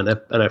multi-tool and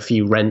a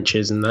few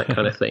wrenches and that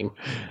kind of thing.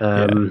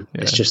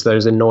 It's just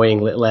those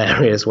annoying little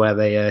areas where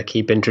they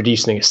keep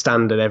introducing a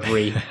standard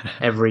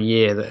every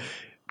year that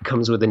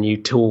comes with a new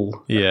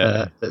tool.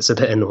 That's a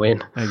bit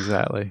annoying.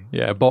 Exactly.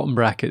 Yeah, bottom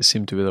brackets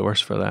seem to be the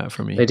worst for that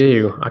for me. They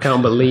do. I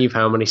can't believe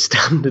how many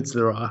standards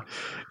there are.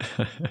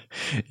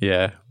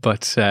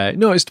 But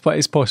no,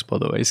 it's possible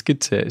though. It's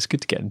good to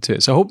get into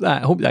it. So I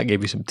hope that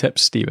gave you some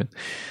tips, Stephen.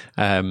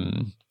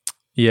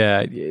 Yeah,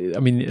 I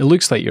mean, it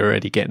looks like you're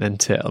already getting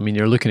into it. I mean,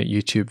 you're looking at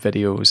YouTube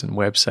videos and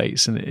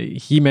websites, and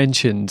he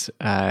mentioned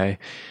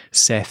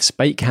Seth's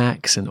Bike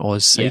Hacks and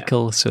Oz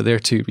Cycle, so they're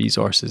two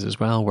resources as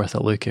well, worth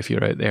a look if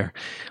you're out there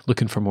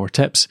looking for more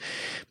tips.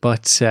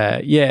 But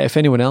if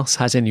anyone else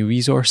has any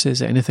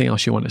resources, anything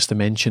else you want us to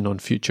mention on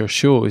future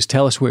shows,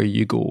 tell us where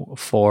you go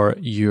for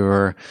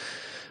your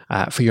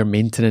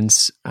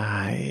maintenance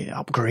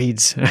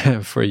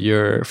upgrades, for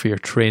your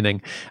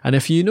training, and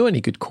if you know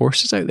any good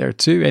courses out there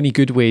too, any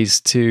good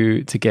ways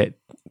to get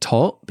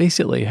taught,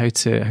 basically how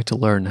to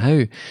learn how.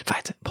 In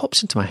fact, it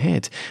pops into my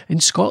head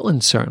in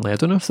Scotland. Certainly, I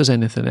don't know if there's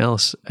anything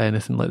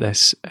like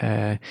this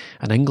in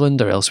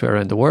England or elsewhere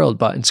around the world,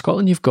 but in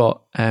Scotland you've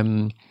got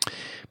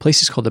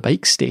places called the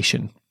Bike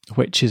Station,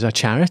 which is a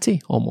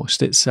charity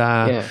almost. It's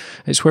where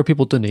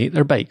people donate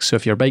their bikes. So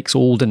if your bike's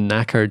old and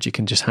knackered, you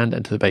can just hand it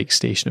into the bike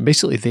station, and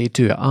basically they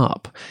do it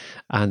up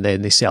and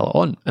then they sell it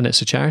on. And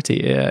it's a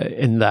charity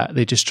in that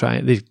they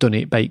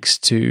donate bikes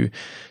to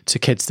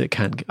kids that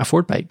can't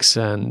afford bikes,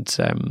 and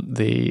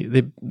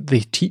they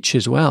teach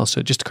as well.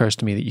 So it just occurs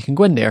to me that you can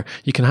go in there,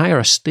 you can hire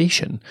a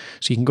station.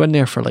 So you can go in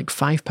there for like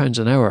 £5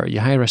 an hour. You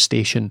hire a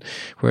station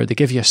where they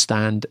give you a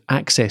stand,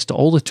 access to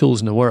all the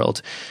tools in the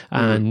world,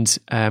 and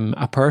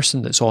a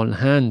person that's on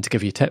hand to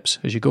give you tips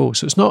as you go.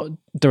 So it's not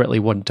directly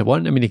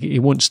one-to-one. I mean, he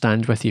won't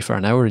stand with you for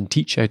an hour and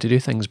teach you how to do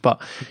things, but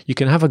you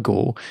can have a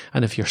go.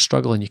 And if you're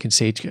struggling, you can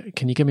say,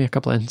 can you give me a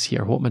couple of hints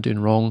here? What am I doing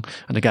wrong?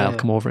 And a guy will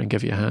come over and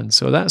give you a hand.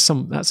 So that's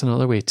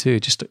another way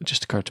too.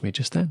 Just occurred to me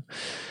just then.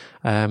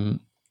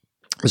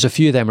 There's a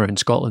few of them around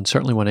Scotland,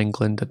 certainly one in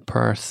England and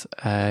Perth,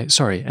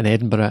 in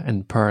Edinburgh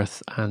and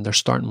Perth, and they're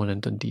starting one in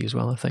Dundee as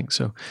well, I think.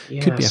 So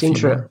could be a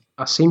few.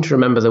 I seem to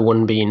remember the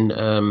one being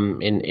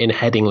in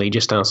Headingley,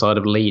 just outside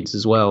of Leeds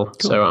as well.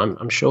 Cool. So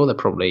I'm sure they're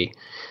probably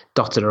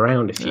dotted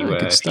around if you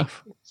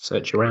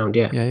search around.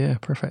 Yeah,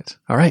 perfect.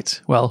 All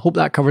right, well, hope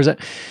that covers it.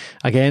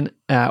 Again,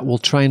 we'll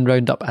try and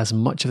round up as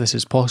much of this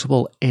as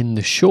possible in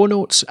the show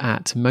notes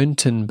at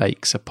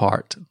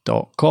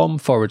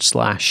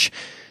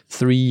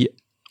mountainbikesapart.com/310.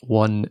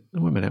 Wait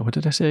a minute, what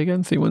did I say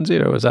again?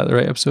 310, was that the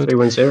right episode?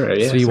 310,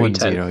 yeah.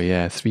 310,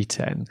 yeah,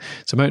 310.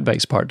 So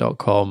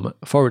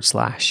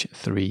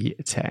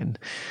mountainbikesapart.com/310.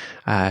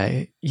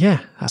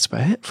 That's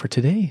about it for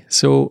today.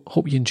 So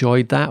hope you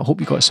enjoyed that. Hope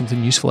you got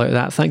something useful out of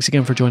that. Thanks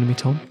again for joining me,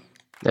 Tom.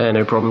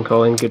 No problem,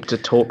 Colin. Good to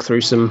talk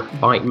through some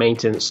bike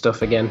maintenance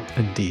stuff again.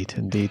 Indeed.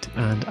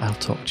 And I'll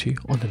talk to you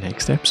on the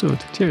next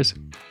episode. Cheers.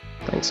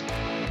 Thanks.